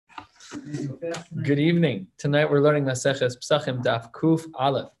Good evening. Tonight we're learning Maseches Pesachim Daf Kuf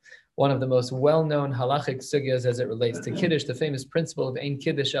Aleph, one of the most well-known halachic sugyas as it relates to Kiddush, the famous principle of Ein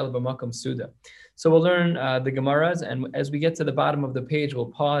Kiddush El B'Makom Suda. So we'll learn the Gemaras, and as we get to the bottom of the page, we'll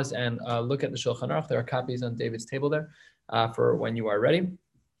pause and look at the Shulchan Aruch. There are copies on David's table there for when you are ready.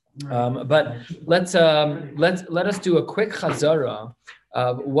 But let us do a quick chazara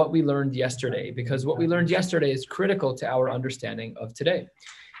of what we learned yesterday, because what we learned yesterday is critical to our understanding of today.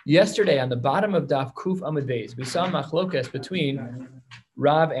 Yesterday, on the bottom of Daf Kuf Amud Beis, we saw machlokas between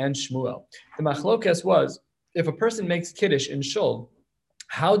Rav and Shmuel. The machlokas was, if a person makes Kiddush in Shul,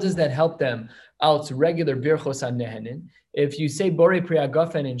 how does that help them out regular Birchos HaNehenin? If you say Borei Pri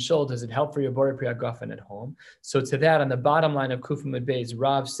HaGofen in Shul, does it help for your Borei Pri HaGofen at home? So to that, on the bottom line of Kuf Amud Beis,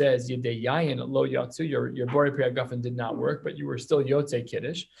 Rav says, Yedei Yayin Lo Yatzu, your Borei Pri HaGofen did not work, but you were still Yotzei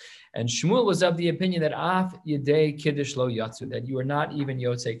Kiddush. And Shmuel was of the opinion that Af Yedei Kiddush Lo Yatzu, that you are not even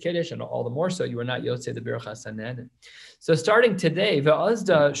Yotzei Kiddush, and all the more so, you are not Yotzei the Birchos HaNehenin. So starting today,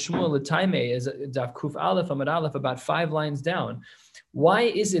 Ve'azda Shmuel L'Taimei is Daf Kuf Aleph Amud Aleph, about 5 lines down. Why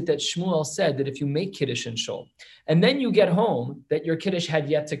is it that Shmuel said that if you make Kiddush in Shul, and then you get home, that your Kiddush had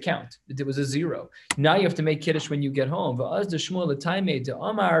yet to count, that it was a 0. Now you have to make Kiddush when you get home. Ve'azda Shmuel L'Taimei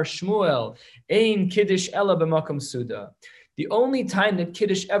de'amar Shmuel ein Kiddush ela b'makom suda. The only time that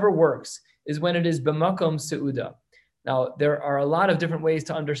Kiddush ever works is when it is b'makom seuda. Now, there are a lot of different ways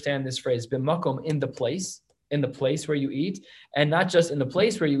to understand this phrase, b'makom, in the place where you eat, and not just in the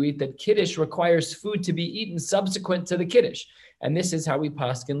place where you eat, that Kiddush requires food to be eaten subsequent to the Kiddush. And this is how we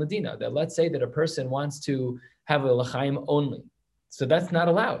paskin Ladina, that let's say that a person wants to have a l'chaim only. So that's not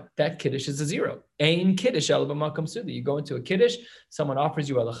allowed. That Kiddush is a 0. Ein Kiddush el b'makom suda. You go into a Kiddush, someone offers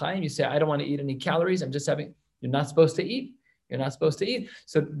you a l'chaim, you say, I don't want to eat any calories, I'm just having, you're not supposed to eat. You're not supposed to eat.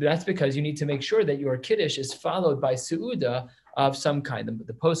 So that's because you need to make sure that your Kiddush is followed by Seuda of some kind.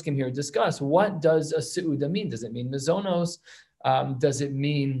 The poskim here discuss, what does a Seuda mean? Does it mean Mizonos? Does it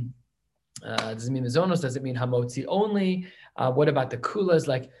mean Mizonos? Does it mean Hamotzi only? What about the Kulas?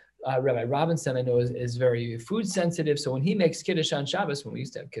 Like Rabbi Robinson, I know, is very food sensitive. So when he makes Kiddush on Shabbos, when we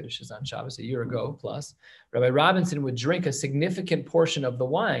used to have Kiddushes on Shabbos a year ago plus, Rabbi Robinson would drink a significant portion of the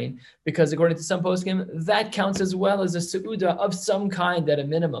wine because according to some poskim, that counts as well as a Seuda of some kind at a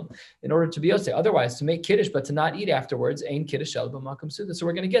minimum in order to be Yosei. Otherwise, to make Kiddush but to not eat afterwards, ain't Kiddush el b'makom suda. So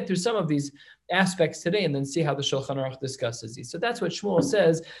we're going to get through some of these aspects today and then see how the Shulchan Aruch discusses these. So that's what Shmuel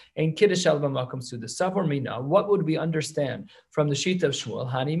says, ain't Kiddush el b'makom suda. Savor mina, what would we understand from the sheet of Shmuel?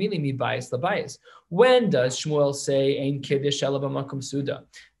 Hani mili mi bias labias. When does Shmuel say, ain't Kiddush el b'makom suda?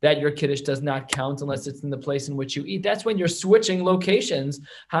 That your Kiddush does not count unless it's in the place in which you eat. That's when you're switching locations.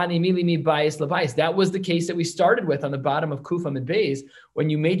 Hani mili mi bias labias. That was the case that we started with on the bottom of Kuf Amud Beis. When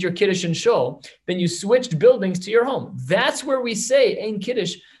you made your Kiddush in Shul, then you switched buildings to your home. That's where we say, ain't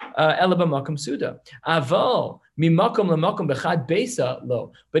Kiddush el b'makom suda. Aval mimakom lemakom bechad beisa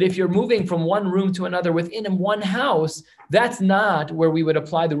lo. But if you're moving from one room to another within one house, that's not where we would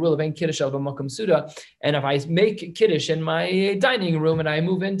apply the rule of ain't Kiddush el b'makom suda. And if I make Kiddush in my dining room and I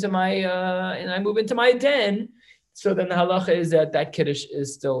move into my den, so then the halacha is that Kiddush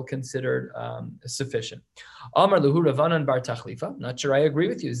is still considered sufficient. Amar luhu Ravanan bar Tachlifa. Not sure I agree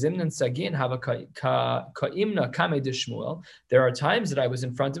with you. Zimnan sagin hava ka'imna kame de Shmuel. There are times that I was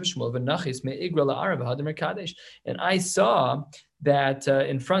in front of Shmuel v'nachis me'igra la'ara v'hadim kadesh, and I saw that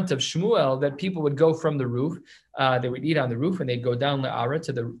in front of Shmuel that people would go from the roof. They would eat on the roof and they'd go down la'ara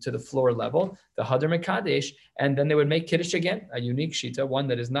to the floor level, the Hadar Mekadesh, and then they would make Kiddush again, a unique shita, one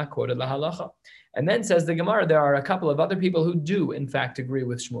that is not quoted lahalacha. And then says the Gemara, there are a couple of other people who do in fact agree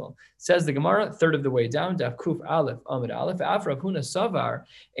with Shmuel. Says the Gemara, third of the way down, Daf Kuf Aleph Amud Aleph, Af Rav Huna Savar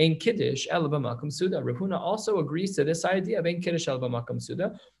ein Kiddush el b'makom suda. Rav Huna also agrees to this idea of ein Kiddush el b'makom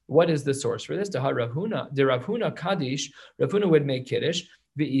suda. What is the source for this? The Rav Huna Kaddish, Rav Huna would make Kiddush.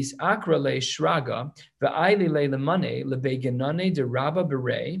 V'is akra le shraga, v'ayli le lemane lebegenane de rabba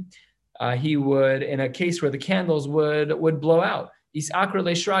berei. He would, in a case where the candles would blow out, is akra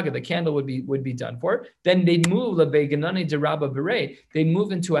le shraga, the candle would be done for. Then they'd move lebegenane de rabba berei. They'd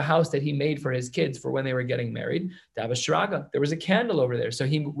move into a house that he made for his kids for when they were getting married. Dava shraga, there was a candle over there, so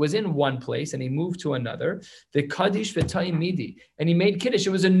he was in one place and he moved to another. The kaddish v'tayim midi, and he made Kiddush.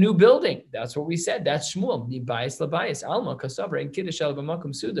 It was a new building. That's what we said. That's Shmuel. Ni bias labias alma kasavra and Kiddush el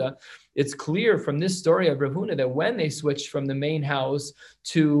b'makom suda. It's clear from this story of Rav Huna that when they switched from the main house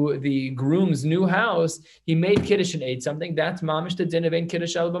to the groom's new house, he made kiddush and ate something. That's mamish the din of ein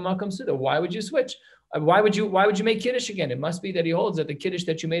kiddush al b'makom suda. Why would you switch? Why would you make kiddush again? It must be that he holds that the kiddush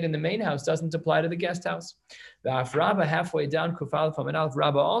that you made in the main house doesn't apply to the guest house. The Rabbah halfway down Kufal from Alf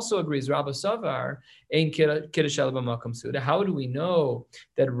Rabbah also agrees. Rabbah Savar ein kiddush al b'makom suda. How do we know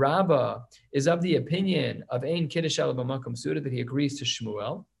that Rabbah is of the opinion of ein kiddush al b'makom suda, that he agrees to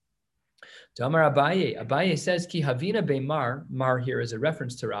Shmuel? Damar Abaye says, Ki Havina be Mar. Mar here is a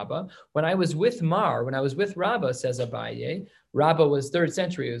reference to Rabbah. When I was with Rabbah, says Abaye. Rabbah was 3rd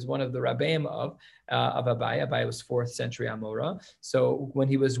century. He was one of the Rabbeim of Abaye. Abaye was 4th century Amora. So when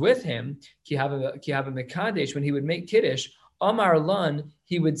he was with him, Ki Hava Mekadesh, when he would make Kiddush, Amar Lan,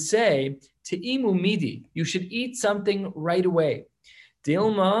 he would say, Te'imu midi, you should eat something right away.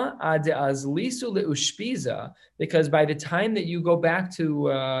 Dilma azlisu leushpiza, because by the time that you go back to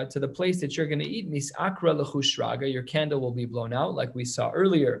the place that you're going to eat, misakra lechushraga, your candle will be blown out, like we saw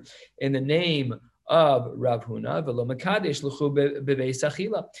earlier, in the name of Rav Huna, velo mekadesh lechu bebeis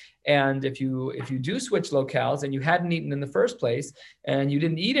achila. And if you do switch locales and you hadn't eaten in the first place and you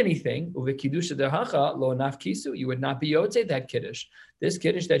didn't eat anything, uvekiddusha dehacha lo nafkisu, you would not be yotzei that kiddush. This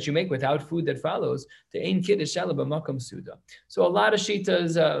kiddush that you make without food that follows, the ein kiddush shel b'makom suda. So a lot of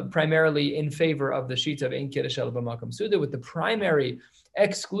shitas primarily in favor of the shita of ein kiddush shel b'makom suda, with the primary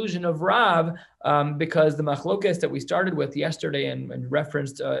exclusion of Rav, because the machlokes that we started with yesterday and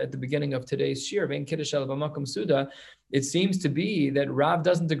referenced at the beginning of today's shir of ein kiddush shel b'makom suda, it seems to be that Rav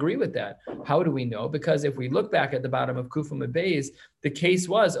doesn't agree with that. How do we know? Because if we look back at the bottom of Kufim Beis, the case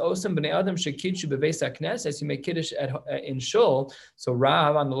was Osam b'nei Adam shekidshu bebeis hakneses, you make kiddush in shul. So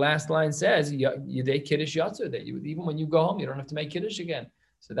Rav on the last line says yedei kiddush yatzer, that you, even when you go home, you don't have to make kiddush again.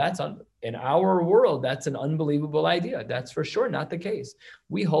 So that's in our world, that's an unbelievable idea. That's for sure not the case.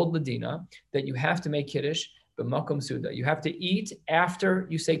 We hold Ladina that you have to make kiddush b'makom suda. You have to eat after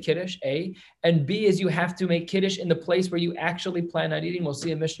you say kiddush, A, and B is you have to make kiddush in the place where you actually plan on eating. We'll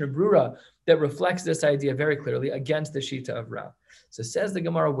see a Mishnah Brura that reflects this idea very clearly against the shita of Rav. So says the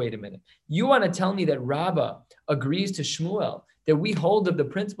Gemara, wait a minute. You want to tell me that Rabbah agrees to Shmuel, that we hold of the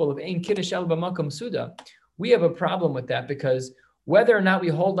principle of ein kiddush el b'makom suda? We have a problem with that, because whether or not we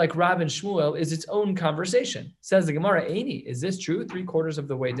hold like Rav and Shmuel is its own conversation. Says the Gemara, Eini, is this true? 3/4 of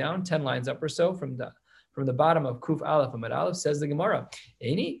the way down, 10 lines up or so from the bottom of Kuf Aleph Amud Aleph. Says the Gemara,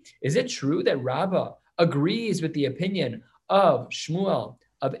 Eini, is it true that Rabbah agrees with the opinion of Shmuel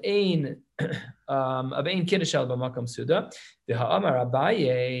of ein kiddush el b'makom suda? The Ha'amar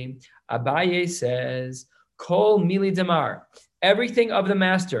Abaye says, Kol mili demar, everything of the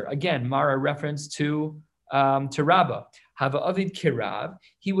master. Again, Mara reference to Rabbah. Hava avid kirav,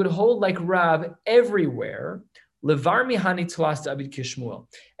 he would hold like Rav everywhere, levar mihani tlas avid kishmuel,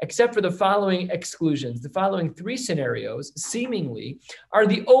 except for the following exclusions. The following 3 scenarios seemingly are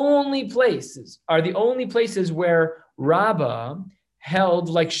the only places where Rabbah held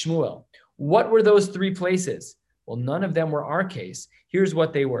like Shmuel. What were those 3 places? Well, none of them were our case. Here's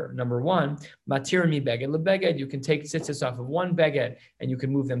what they were. Number 1, matir mi beged lebeged. You can take tzitzis off of one beged and you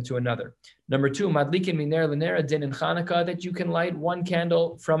can move them to another. Number 2, madlikin miner lenera, din in Chanukah, that you can light one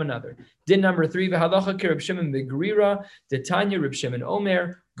candle from another. Din number 3, v'halacha ki Reb Shimon begrira, detanya Reb Shimon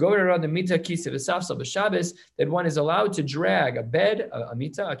omer, gorera demita kisa v'safsal b'Shabbos, that one is allowed to drag a bed, a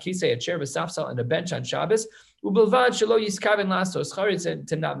mita, a kisa, a chair, v'safsal, and a bench on Shabbos. Ubelvad shelo yiskaven lasos charitz,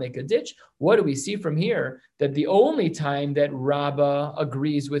 to not make a ditch. What do we see from here? That the only time that Rabbah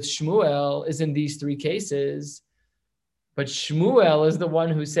agrees with Shmuel is in these 3 cases. But Shmuel is the one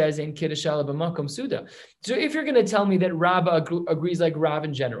who says in kiddush el b'makom suda. So if you're going to tell me that Rabbah agrees like Rav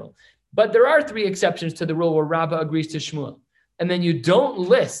in general, but there are 3 exceptions to the rule where Rabbah agrees to Shmuel, and then you don't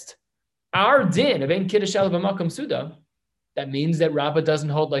list our din of in kiddush el b'makom suda, that means that Rabbah doesn't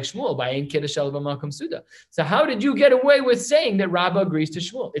hold like Shmuel by ein kiddush el b'makom suda. So how did you get away with saying that Rabbah agrees to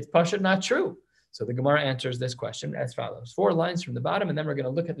Shmuel? It's pashut not true. So the Gemara answers this question as follows. 4 lines from the bottom, and then we're going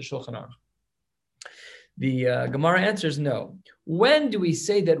to look at the Shulchan Aruch. The Gemara answers no. When do we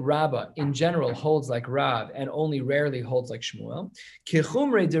say that Rabbah in general holds like Rav and only rarely holds like Shmuel?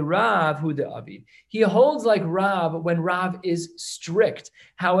 Kichumre de Rav hu de Avid. He holds like Rav when Rav is strict.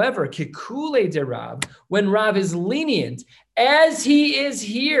 However, kikule de Rav, when Rav is lenient as he is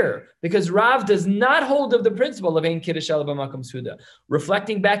here, because Rav does not hold of the principle of Ein Kiddush Ela B'Makom Suda.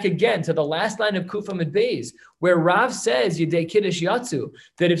 Reflecting back again to the last line of Kuf Amud Beis, where Rav says Yidei Kiddush Yatsu,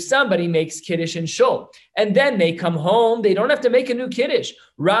 that if somebody makes Kiddush in Shul, and then they come home, they don't have to make a new Kiddush.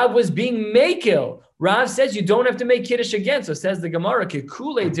 Rav was being Mekil. Rav says you don't have to make Kiddush again. So says the Gemara,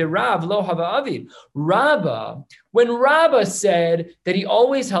 Kekule de Rav lo hava avid. Rabbah, when Rabbah said that he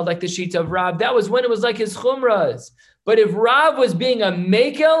always held like the sheet of Rav, that was when it was like his chumras. But if Rav was being a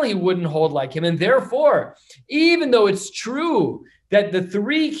Mekel, he wouldn't hold like him. And therefore, even though it's true that the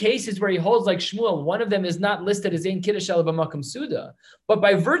three cases where he holds like Shmuel, one of them is not listed as Ein Kiddush Ela B'Makom Suda, but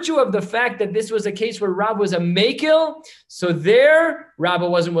by virtue of the fact that this was a case where Rav was a Mekel, so there, Rabbah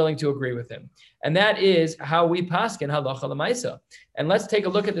wasn't willing to agree with him. And that is how we paskin halacha l'maisa. And let's take a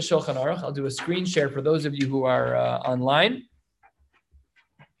look at the Shulchan Aruch. I'll do a screen share for those of you who are online.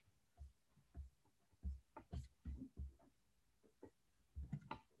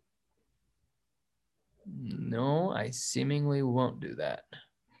 No, I seemingly won't do that.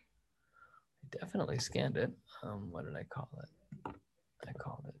 I definitely scanned it. What did I call it? I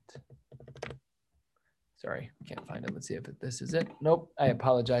called it. Sorry, can't find it. Let's see if this is it. Nope, I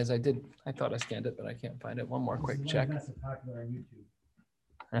apologize. I thought I scanned it, but I can't find it. One more quick check. That's popular on YouTube.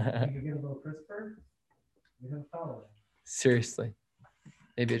 You can get a little crisper. You have a follower. Seriously.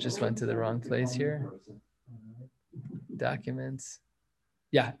 Maybe it just went to the wrong place here. Documents.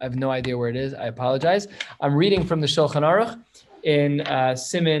 Yeah, I have no idea where it is. I apologize. I'm reading from the Shulchan Aruch in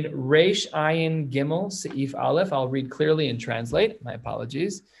Siman Reish Ayin Gimel Seif Aleph. I'll read clearly and translate. My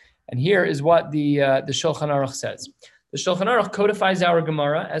apologies. And here is what the Shulchan Aruch says. The Shulchan Aruch codifies our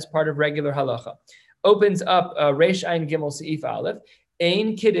Gemara as part of regular halacha. Opens up Reish Ayin Gimel Seif Aleph.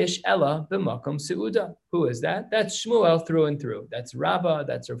 Ein Kiddush Ela B'Makom Seuda. Who is that? That's Shmuel through and through. That's Rabbah,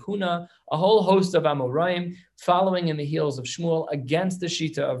 that's Rav Huna, a whole host of Amoraim following in the heels of Shmuel against the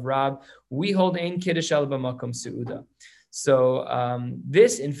Shita of Rab. We hold Ein Kiddush Ela B'Makom Seuda. So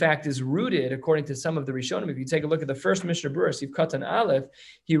this, in fact, is rooted, according to some of the Rishonim. If you take a look at the first Mishnah Berurah, Sif Katan Aleph,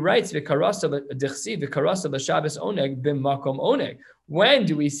 he writes, V'karasa l'Shabbos oneg b'makom oneg. When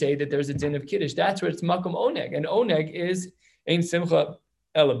do we say that there's a din of Kiddush? That's where it's makom oneg. And oneg is Ein Simcha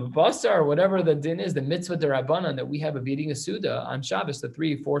Ela B'Basar, or whatever the din is, the mitzvah derabanan that we have of eating a Suda on Shabbos, the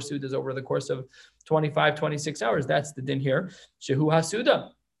 3-4 Sudas over the course of 25, 26 hours. That's the din here. Shehu HaSuda.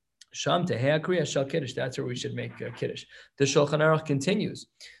 Sham tehea kriya shal kiddush. That's where we should make kiddush. The Shulchan Aruch continues.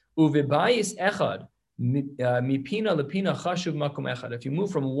 Uvibayis echad mipina lepina chashuv makom echad. If you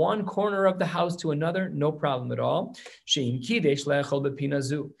move from one corner of the house to another, no problem at all. Shein kiddush leechol bepina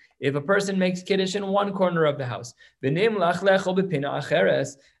zu. If a person makes kiddush in one corner of the house, v'nim lach leechol bepina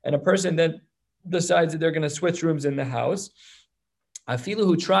acheres, and a person then decides that they're going to switch rooms in the house, afilu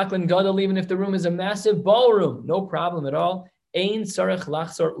hu traklin gadol, even if the room is a massive ballroom, no problem at all. Ein sarech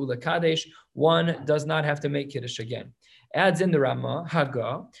lachzor ulakadesh. One does not have to make kiddush again. Adds in the Rama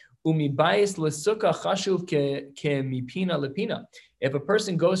Haga umibayis lesukkah chashuv ke mipina lepina. If a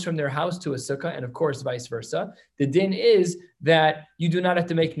person goes from their house to a sukkah, and of course vice versa, the din is that you do not have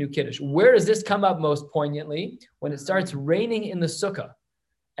to make new kiddush. Where does this come up most poignantly? When it starts raining in the sukkah.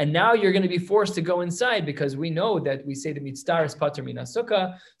 And now you're going to be forced to go inside, because we know that we say the mitzvah is pater min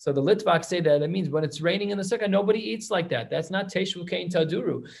sukkah. So the Litvak say that it means when it's raining in the sukkah, nobody eats like that. That's not teishvu kein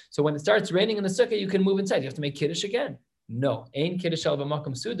taduru. So when it starts raining in the sukkah, you can move inside. You have to make kiddush again. No, ein kiddush ela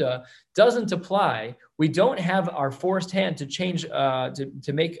b'makom suda doesn't apply. We don't have our forced hand to change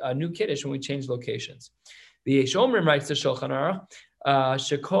to make a new kiddush when we change locations. The Yeshomrim writes to Shulchan Aruch.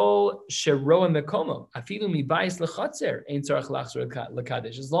 Shekol sheroa mekomo afilu mibayis lechatzer ein tzarich lachzor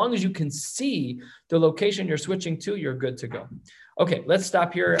lekadesh. As long as you can see the location you're switching to, you're good to go. Okay, let's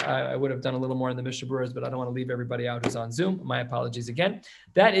stop here. I would have done a little more in the Mishnah Berurahs, but I don't want to leave everybody out who's on Zoom. My apologies again.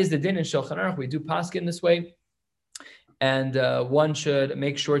 That is the din in Shulchan Aruch. We do paskin this way. And one should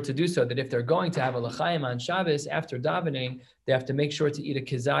make sure to do so, that if they're going to have a l'chaim on Shabbos after davening, they have to make sure to eat a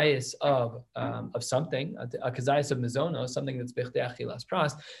kizayis of something, a kizayis of mizono, something that's bichdei achilas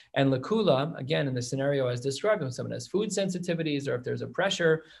pras. And lekula, again, in the scenario as described, when someone has food sensitivities, or if there's a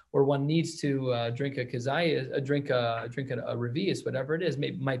pressure where one needs to drink a kizayis, drink a revi'is, whatever it is,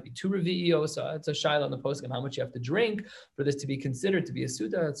 might be 2 revi'iyos. It's a shaila on the poskim how much you have to drink for this to be considered to be a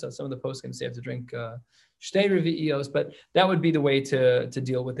suda. So some of the poskim say you have to drink shtei revi'iyos, but that would be the way to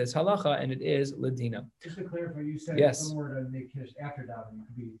deal with this halacha, and it is ladina. Just to clarify, you said yes. If someone were to make kiddush after davening, it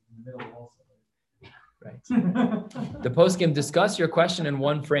could be in the middle also. Right. The poskim discuss your question in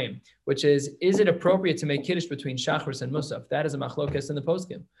one frame, which is it appropriate to make kiddush between shachris and musaf? That is a machlokas in the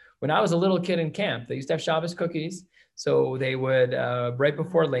poskim. When I was a little kid in camp, they used to have Shabbos cookies, so they would right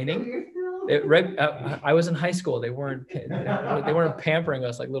before laning, I was in high school. They weren't pampering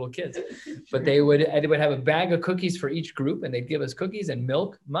us like little kids, but they would have a bag of cookies for each group, and they'd give us cookies and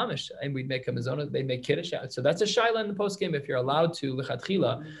milk, mamish, and we'd make a mizona. They'd make kiddush out. So that's a shaila in the post game if you're allowed to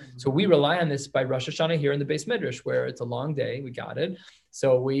lichatchila. So we rely on this by Rosh Hashanah here in the Beis Midrash, where it's a long day. We got it.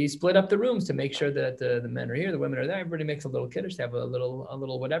 So we split up the rooms to make sure that the men are here, the women are there. Everybody makes a little kiddush, they have a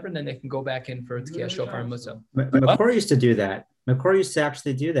little whatever, and then they can go back in for Tkiyah Shofar and Musa. Makor used to do that. Makor used to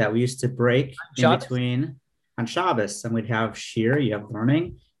actually do that. We used to break in between on Shabbos, and we'd have shir, you have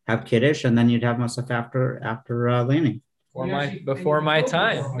learning, have kiddush, and then you'd have musaf after leaning. Before my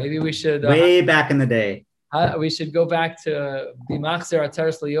time, maybe we should way back in the day. We should go back to Bimachzer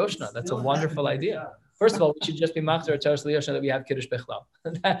Ataris Liyoshna. That's a wonderful idea. First of all, we should just be Machzer Ataris Liyoshna that we have Kiddush Bechlal.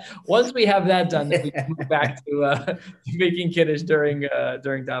 Once we have that done, then we can move back to making Kiddush during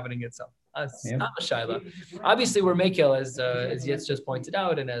davening itself. Not a shaila. Obviously, we're Mekel, as Yitz just pointed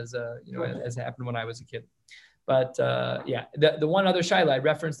out, and as happened when I was a kid. But the one other shaila, I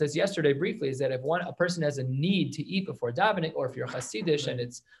referenced this yesterday briefly, is that if a person has a need to eat before davening, or if you're Hasidish and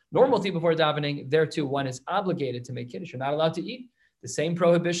it's normal to eat before davening, there too, one is obligated to make Kiddush. You're not allowed to eat. The same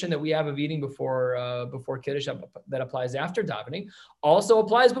prohibition that we have of eating before Kiddush that applies after davening also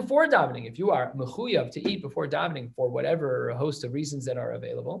applies before davening. If you are mechuyav to eat before davening for whatever host of reasons that are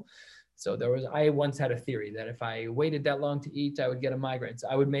available. So I once had a theory that if I waited that long to eat, I would get a migraine. So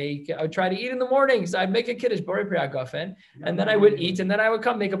I would try to eat in the morning. So I'd make a Kiddush, Borei Pri HaGafen, and then I would eat, and then I would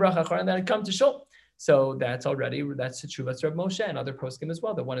come make a bracha, and then I'd come to shul. So that's Teshuvas Reb Moshe and other poskim as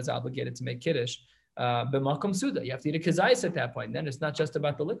well, that one is obligated to make Kiddush. B'makom suda, you have to eat a kazayis at that point. And then it's not just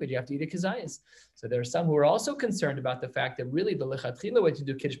about the liquid; you have to eat a kazayis. So there are some who are also concerned about the fact that really the lechatchila way to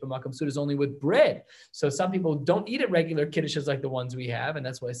do kiddush b'makom suda is only with bread. So some people don't eat at regular kiddushes like the ones we have, and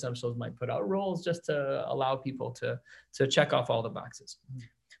that's why some shuls might put out rules just to allow people to check off all the boxes.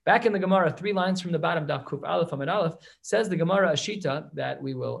 Back in the Gemara, 3 lines from the bottom, Daf Kuf Aleph Amid Aleph, says the Gemara Ashita that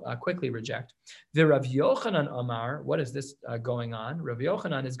we will quickly reject. The Rav Yochanan Amar, what is this going on? Rav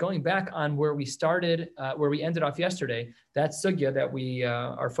Yochanan is going back on where we started, where we ended off yesterday, that sugya that we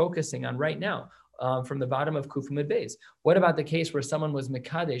are focusing on right now. From the bottom of Kuf Amid Beis. What about the case where someone was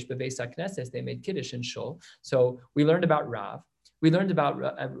Mekadesh Bebeis HaKnesses, they made Kiddush in Shul? So we learned about Rav. We learned about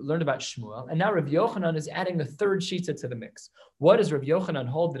Shmuel, and now Rav Yochanan is adding the third shitza to the mix. What does Rav Yochanan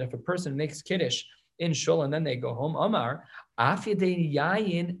hold that if a person makes kiddush in shul and then they go home, Amar, afyadei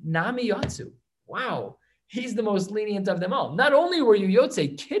yayin nami yotzu. Wow, he's the most lenient of them all. Not only were you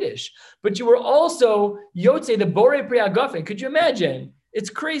yotze kiddush, but you were also yotze the borei pri hagafen. Could you imagine?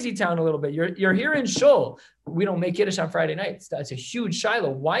 It's crazy town a little bit. You're here in shul. We don't make kiddush on Friday nights. That's a huge shiloh.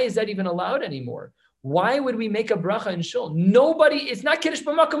 Why is that even allowed anymore? Why would we make a bracha in shul? It's not kiddush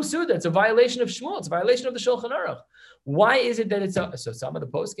b'makom suda. It's a violation of Shmuel. It's a violation of the Shulchan Aruch. Why is it that so some of the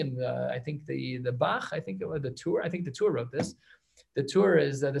poskim, I think the Bach, I think the Tur wrote this. The Tur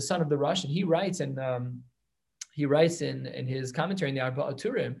is the son of the Rosh, and he writes in his commentary in the Arba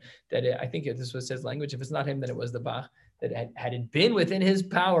Turim that I think this was his language. If it's not him, then it was the Bach. That had it been within his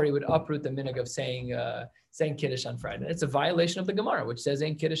power, he would uproot the minhag of saying kiddush on Friday. It's a violation of the Gemara, which says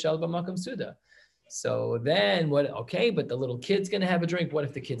 "Ein kiddush el b'makom suda." So then what? Okay, but the little kid's going to have a drink. What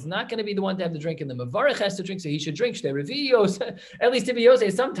if the kid's not going to be the one to have the drink, and the mavarich has to drink, so he should drink? At least if he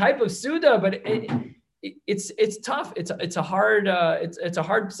is some type of suda, but it's tough. It's a hard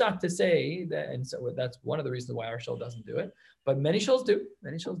psak to say that, and so that's one of the reasons why our shul doesn't do it. But many shuls do.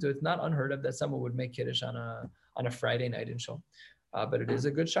 It's not unheard of that someone would make kiddush on a Friday night in shul. But it is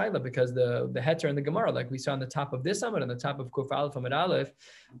a good shaila because the heter and the Gemara, like we saw on the top of this Amud, on the top of Kuf Aleph Amud Aleph,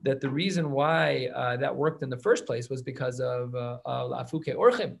 that the reason why that worked in the first place was because of Afuke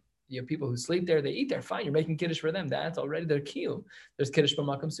Orchim. You have people who sleep there, they eat there, fine, you're making kiddush for them. That's already their kiyum. There's kiddush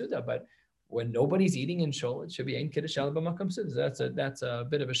b'makom suda, but when nobody's eating in shul, it should be ein kiddush el b'makom suda. That's a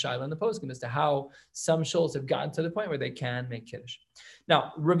bit of a shaila in the poskim as to how some shuls have gotten to the point where they can make kiddush.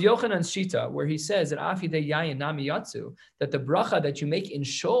 Now, Rav Yochanan's shita, where he says that afidei yayin nami yatsu, that the bracha that you make in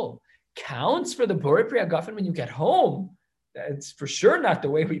shul counts for the borei pri hagafen when you get home. It's for sure not the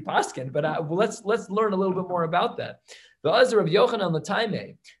way we paskin, but let's learn a little bit more about that. The Azar Rav Yochanan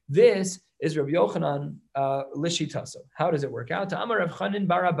l'taimei. This is Rav Yochanan l'shitaso. How does it work out? To Amar Rav Chanin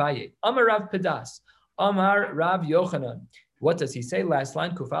bar Abaye, Amar Rav Pedas, Amar Rav Yochanan. What does he say? Last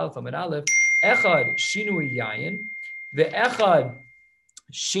line, Kuf Aleph Amud Aleph. Echad shinui yayin, ve'echad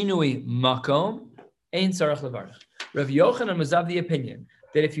shinui makom, ein tzarich levarach. Rav Yochanan was of the opinion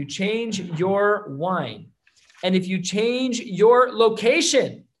that if you change your wine and if you change your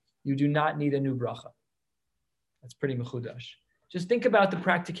location, you do not need a new bracha. That's pretty mechudash. Just think about the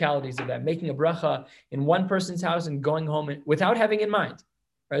practicalities of that, making a bracha in one person's house and going home without having in mind.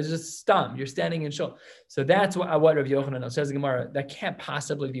 Right? It's just stam. You're standing in shul. So that's what Rav Yochanan says. The Gemara, that can't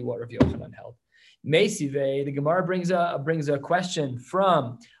possibly be what Rav Yochanan held. Meisive, the Gemara brings a question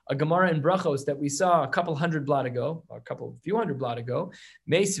from a Gemara in Brachos that we saw a couple hundred blot ago, or few hundred blot ago.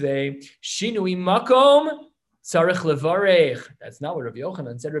 Meisive, shinui makom tzarich levarech. That's not what Rav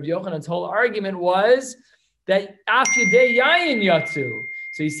Yochanan said. Rav Yochanan's whole argument was that af yedei yayin yatsu.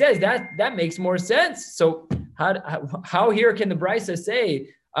 So he says that makes more sense. So how here can the Brisa say?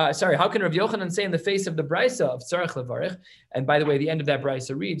 How can Rav Yochanan say in the face of the Brisa of Tzarech Levarech? And by the way, the end of that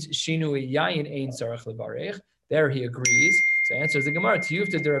Brisa reads, Shinui Yayin Ein Tzarech Levarech. There he agrees. So answers the Gemara,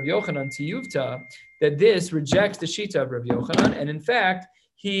 Tiyuvta de Rav Yochanan, Tiyuvta, that this rejects the Shita of Rav Yochanan. And in fact,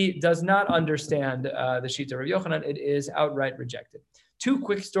 he does not understand the Shita of Rav Yochanan. It is outright rejected. Two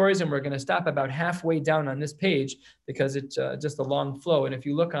quick stories, and we're going to stop about halfway down on this page because it's just a long flow. And if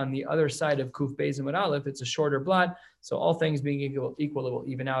you look on the other side of Kuf Beis Amud Aleph, it's a shorter blot. So all things being equal, it will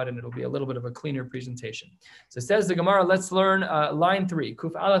even out, and it'll be a little bit of a cleaner presentation. So says the Gemara, let's learn line 3,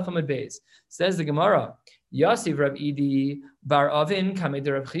 Kuf Aleph Amud Beis. Says the Gemara, Yasiv Rav Idi Bar Avin Kamed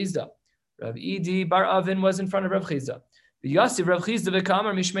Rav Chizda. Rav Idi Bar Avin was in front of Rav Chizda. Yasiv Rav Chizda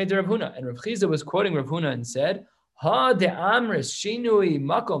v'kamar Mishmei Rav Huna. And Rav Chizda was quoting Rav Huna and said, Ha de amris shinui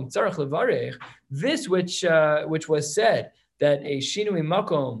makom tzarich levarech. This which was said that a shinui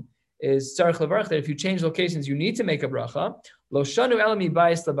makom is tzarich levarech, that if you change locations you need to make a bracha. Lo shanu elami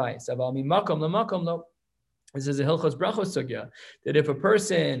bayis labayis aval mi makom lamakom lo. This is a hilchos brachos sugya that if a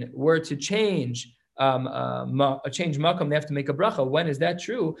person were to change makom, they have to make a bracha. When is that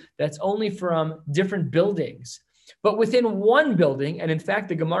true? That's only from different buildings. But within one building, and in fact,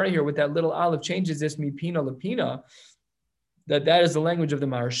 the Gemara here with that little aleph changes this mipina lepina, that is the language of the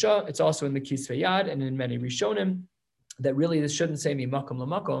Maharsha. It's also in the Kisvei Yad and in many Rishonim, that really this shouldn't say mi makom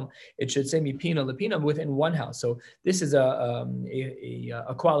lamakom. It should say mipina lepina within one house. So this is a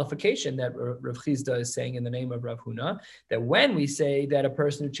qualification that Rav Chizda is saying in the name of Rav Huna, that when we say that a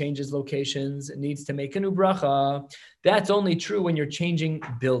person who changes locations needs to make a new bracha, that's only true when you're changing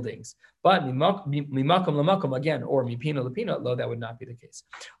buildings. But mimakom lamakom again, or mipina lepina, lo, that would not be the case.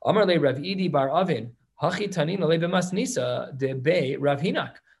 Amar le Rav Idi bar Avin, hachi tanina le b'masnisa de be Rav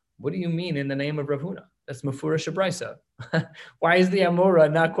Hinak. What do you mean in the name of Rav Huna? That's mafurash brisa. Why is the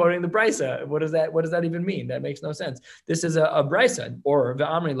Amora not quoting the brisa? What does that even mean? That makes no sense. This is a brisa, or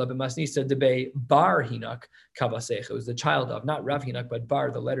ve'amri le b'masnisa de be bar Hinak kavasech. It was the child of, not Rav Hinak, but bar.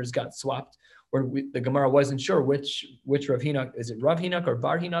 The letters got swapped. Where the Gemara wasn't sure which Rav Hinak, is it Rav Hinak or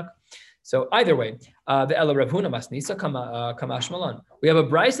Bar Hinak? So either way, the Ela Rav Huna Masnisa Kamash Malan. We have a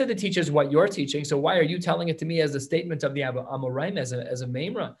brisa that teaches what you're teaching. So why are you telling it to me as a statement of the Amoraim, as a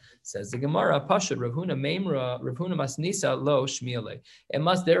memra? Says the Gemara, Pashut Rav Huna memra Rav Huna Masnisa lo shmiele. It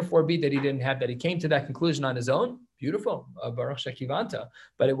must therefore be that he didn't have that. He came to that conclusion on his own. Beautiful, Baruch Shekivanta,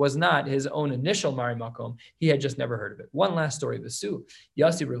 but it was not his own initial Mari Makom. He had just never heard of it. One last story of Vesu.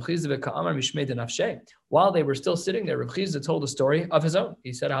 Yasi Rav Chizda Ka'amar Mishmei Denafshe. While they were still sitting there, Rav Chizda told a story of his own.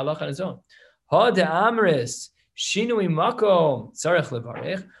 He said a halach on his own. Ha de Amris Shinui Makom Tzarech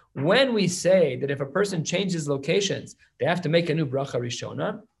Levarech. When we say that if a person changes locations, they have to make a new bracha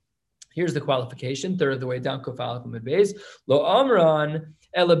rishona. Here's the qualification, third of the way down, Kuf Aleph Amud Beis. Lo Amran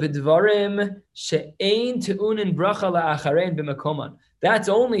ela b'dvarim she'ein te'unin bracha la'acharein b'makoman. That's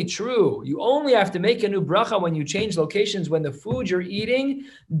only true. You only have to make a new bracha when you change locations, when the food you're eating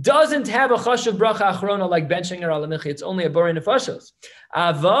doesn't have a chashuv bracha achrona like benching or alamichi. It's only a borei nefashos.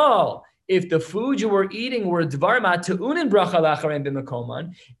 Aval, if the food you were eating were dvarim te'unin bracha la'acharein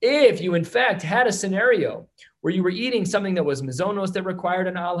b'makoman, if you in fact had a scenario where you were eating something that was mizonos that required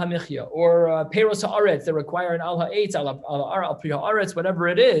an al hamichya, or peros haaretz that require an al ha'etz, al pri haaretz, whatever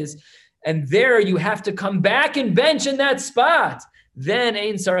it is, and there you have to come back and bench in that spot, then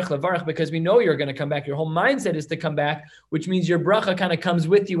ein sarich levarach, because we know you're going to come back. Your whole mindset is to come back, which means your bracha kind of comes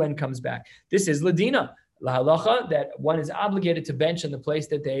with you and comes back. This is ladina. La halacha, that one is obligated to bench in the place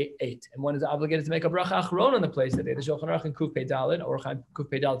that they ate, and one is obligated to make a bracha achron on the place that they ate. The Shulchan Aruch in Kuf Pei Daled, or Kuf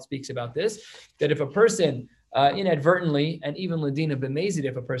Pei Daled speaks about this, that if a person inadvertently, and even ladina b'mezid,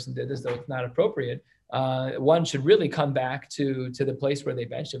 if a person did this, though it's not appropriate, one should really come back to the place where they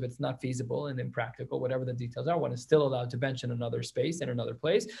bench. If it's not feasible and impractical, whatever the details are, one is still allowed to bench in another space, in another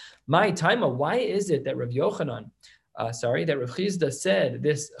place. My time, why is it that Rav Yochanan that Rav Chizda said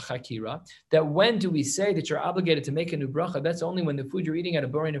this chakira, that when do we say that you're obligated to make a new bracha? That's only when the food you're eating at a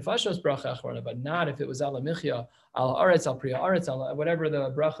borei nefashos bracha achrona, but not if it was ala michya, al aretz, al priya aretz, whatever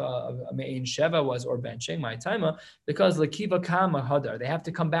the bracha of me'in sheva was, or benching, my taima, because lekiva kama hadar, they have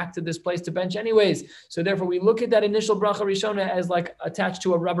to come back to this place to bench anyways. So therefore, we look at that initial bracha rishona as like attached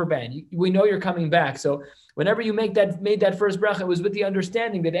to a rubber band. We know you're coming back. So whenever you made that first bracha, it was with the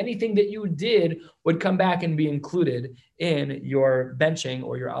understanding that anything that you did would come back and be included in your benching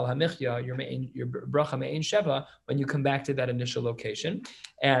or your al hamichya, your bracha me'in sheva, when you come back to that initial location.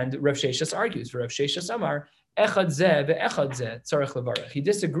 And Rav Sheshas argues, for Rav Sheshas Amar, echad zeh ve'echad zeh tzarech levarech. He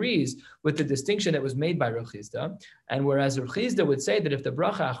disagrees with the distinction that was made by Rav Chizda, and whereas Rav Chizda would say that if the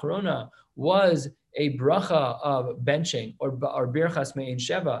bracha achrona was a bracha of benching or birchas me'in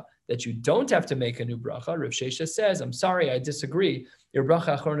sheva, that you don't have to make a new bracha, Rav Shesha says, I'm sorry, I disagree. Your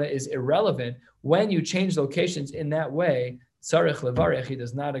bracha achrona is irrelevant when you change locations in that way. Tzarech levarech, he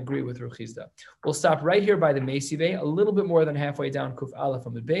does not agree with Rav Chizda. We'll stop right here by the Meisivei, a little bit more than halfway down Kuf Aleph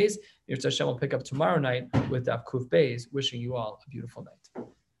Amud Beis. Yirtzeh Hashem will pick up tomorrow night with Daf Kuf Beis. Wishing you all a beautiful night.